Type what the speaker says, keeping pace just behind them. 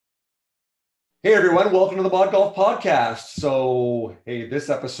Hey everyone, welcome to the Modgolf Podcast. So, hey,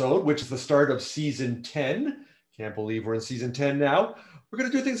 this episode, which is the start of season 10, can't believe we're in season 10 now. We're going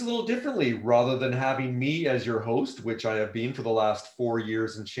to do things a little differently. Rather than having me as your host, which I have been for the last 4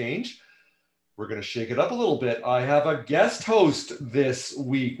 years and change, we're going to shake it up a little bit. I have a guest host this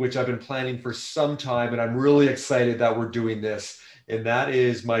week, which I've been planning for some time, and I'm really excited that we're doing this. And that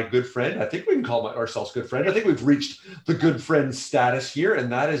is my good friend. I think we can call ourselves good friend. I think we've reached the good friend status here.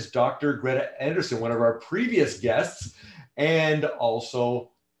 And that is Dr. Greta Anderson, one of our previous guests, and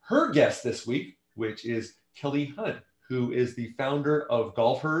also her guest this week, which is Kelly Hunt, who is the founder of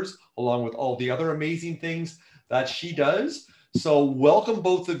GolfHers, along with all the other amazing things that she does. So welcome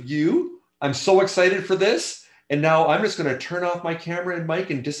both of you. I'm so excited for this. And now I'm just going to turn off my camera and mic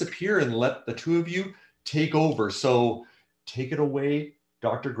and disappear and let the two of you take over. So take it away,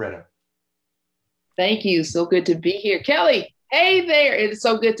 Dr. Greta. Thank you. So good to be here. Kelly, hey there. It's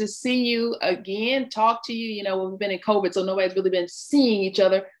so good to see you again, talk to you. We've been in COVID, so nobody's really been seeing each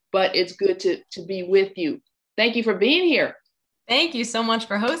other, but it's good to be with you. Thank you for being here. Thank you so much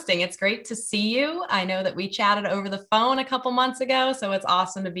for hosting. It's great to see you. I know that we chatted over the phone a couple months ago, so it's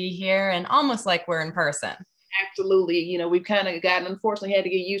awesome to be here and almost like we're in person. Absolutely. We've kind of unfortunately had to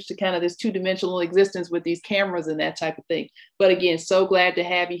get used to kind of this two-dimensional existence with these cameras and that type of thing. But again, so glad to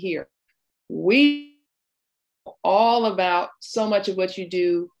have you here. We all about so much of what you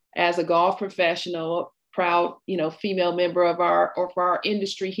do as a golf professional, proud, female member of our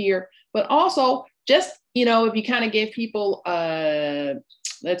industry here, but also just, if you kind of give people,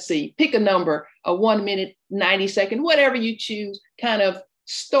 let's see, pick a number, a 1 minute, 90 second, whatever you choose, kind of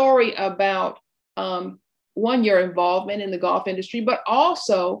story about, one, your involvement in the golf industry, but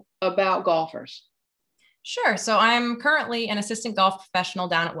also about golfers. Sure. So I'm currently an assistant golf professional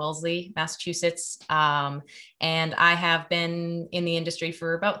down at Wellesley, Massachusetts. And I have been in the industry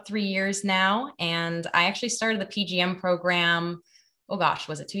for about 3 years now. And I actually started the PGM program. Oh gosh,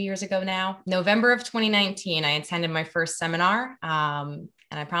 was it 2 years ago now? November of 2019, I attended my first seminar. And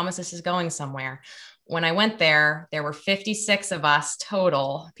I promise this is going somewhere. When I went there, there were 56 of us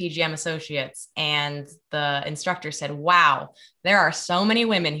total PGM associates. And the instructor said, wow, there are so many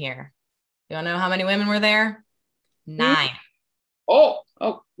women here. You don't know how many women were there? 9. Oh,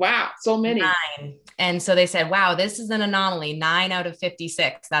 wow. So many. 9. And so they said, wow, this is an anomaly. 9 out of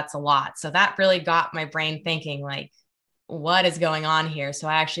 56. That's a lot. So that really got my brain thinking, like, what is going on here? So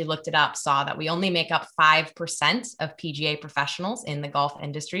I actually looked it up, saw that we only make up 5% of PGA professionals in the golf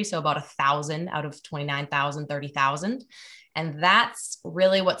industry. So about 1,000 out of 29,000, 30,000. And that's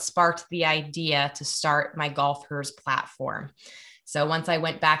really what sparked the idea to start my GolfHers platform. So once I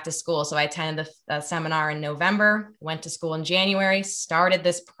went back to school, so I attended the seminar in November, went to school in January, started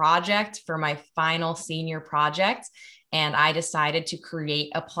this project for my final senior project. And I decided to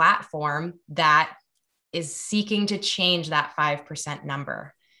create a platform that is seeking to change that 5%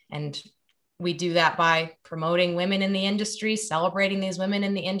 number. And we do that by promoting women in the industry, celebrating these women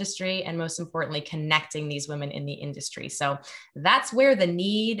in the industry, and most importantly, connecting these women in the industry. So that's where the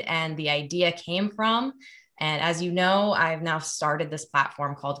need and the idea came from. And as you know, I've now started this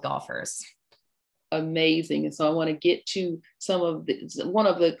platform called GolfHers. Amazing. And so I want to get to one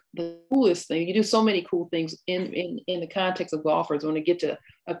of the coolest things. You do so many cool things in the context of GolfHers. I want to get to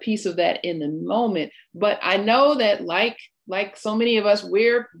a piece of that in the moment. But I know that like so many of us,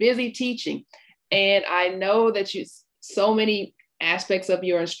 we're busy teaching. And I know that so many aspects of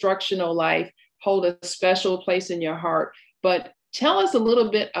your instructional life hold a special place in your heart. But tell us a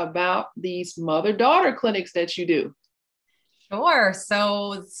little bit about these mother-daughter clinics that you do. Sure.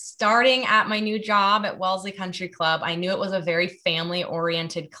 So starting at my new job at Wellesley Country Club, I knew it was a very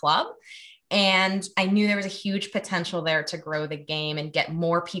family-oriented club. And I knew there was a huge potential there to grow the game and get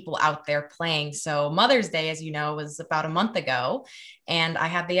more people out there playing. So Mother's Day, as you know, was about a month ago. And I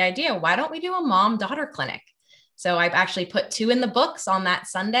had the idea, why don't we do a mom-daughter clinic? So I've actually put 2 in the books on that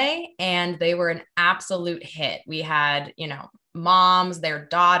Sunday, and they were an absolute hit. We had, moms, their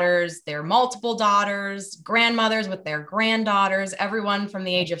daughters, their multiple daughters, grandmothers with their granddaughters, everyone from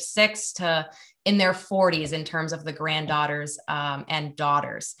the age of 6 to in their 40s in terms of the granddaughters and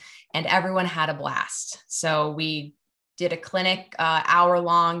daughters. And everyone had a blast. So we did a clinic hour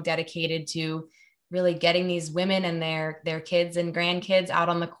long dedicated to really getting these women and their kids and grandkids out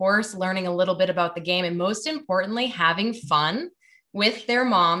on the course, learning a little bit about the game, and most importantly, having fun with their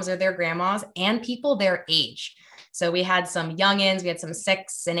moms or their grandmas and people their age. So we had some youngins, we had some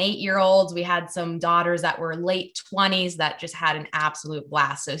 6 and 8-year-olds, we had some daughters that were late 20s that just had an absolute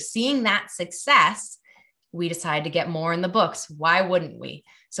blast. So seeing that success, we decided to get more in the books. Why wouldn't we?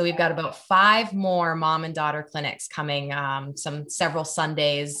 So we've got about 5 more mom and daughter clinics coming, several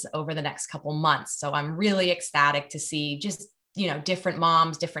Sundays over the next couple months. So I'm really ecstatic to see just, different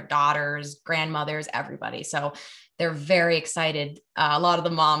moms, different daughters, grandmothers, everybody. So they're very excited. A lot of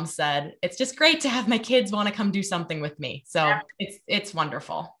the moms said, it's just great to have my kids want to come do something with me. So it's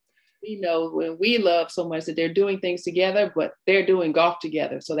wonderful. We know when we love so much that they're doing things together, but they're doing golf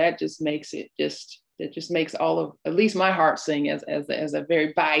together. So that just makes it makes all of, at least my heart sing as a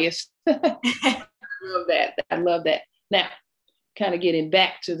very biased. I love that. I love that. Now, kind of getting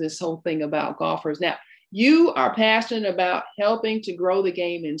back to this whole thing about golfers. Now, you are passionate about helping to grow the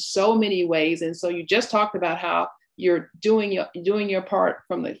game in so many ways. And so you just talked about how you're doing your part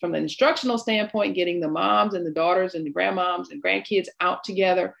from the instructional standpoint, getting the moms and the daughters and the grandmoms and grandkids out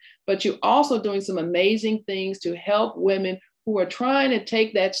together, but you're also doing some amazing things to help women who are trying to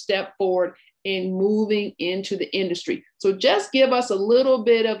take that step forward in moving into the industry. So just give us a little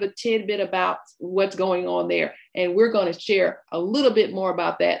bit of a tidbit about what's going on there. And we're going to share a little bit more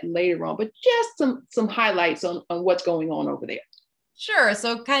about that later on, but just some highlights on what's going on over there. Sure.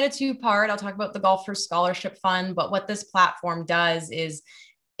 So kind of 2-part, I'll talk about the GolfHers Scholarship Fund, but what this platform does is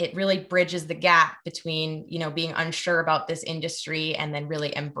it really bridges the gap between, being unsure about this industry and then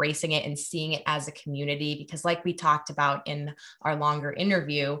really embracing it and seeing it as a community. Because like we talked about in our longer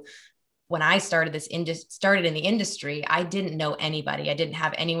interview, when I started in the industry, I didn't know anybody. I didn't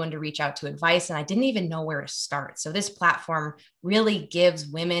have anyone to reach out to advice, and I didn't even know where to start. So this platform really gives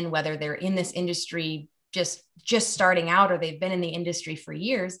women, whether they're in this industry just starting out or they've been in the industry for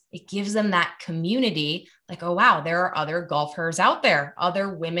years, it gives them that community like, oh, wow, there are other golfers out there,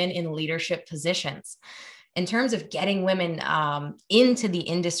 other women in leadership positions. In terms of getting women into the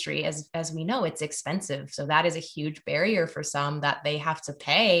industry, as we know, it's expensive. So that is a huge barrier for some, that they have to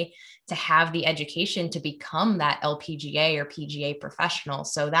pay to have the education to become that LPGA or PGA professional.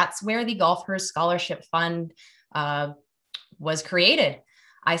 So that's where the GolfHers Scholarship Fund was created.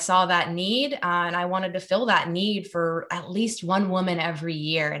 I saw that need and I wanted to fill that need for at least one woman every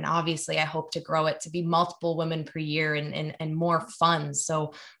year. And obviously I hope to grow it to be multiple women per year and more funds.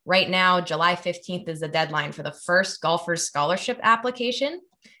 So right now, July 15th is the deadline for the first GolfHers Scholarship application.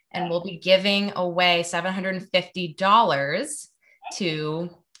 And we'll be giving away $750 to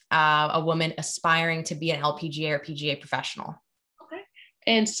a woman aspiring to be an LPGA or PGA professional. Okay.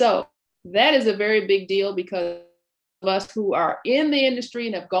 And so that is a very big deal, because of us who are in the industry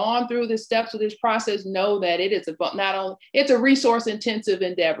and have gone through the steps of this process know that it is it's a resource intensive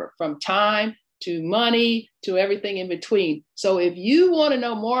endeavor, from time to money to everything in between. So if you want to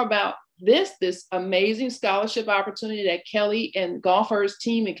know more about this amazing scholarship opportunity that Kelly and GolfHers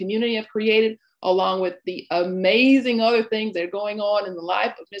team and community have created, along with the amazing other things that are going on in the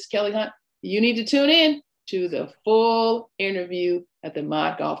life of Miss Kelly Hunt, you need to tune in to the full interview at the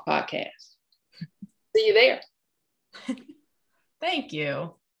Modgolf Podcast. See you there. Thank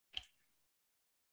you.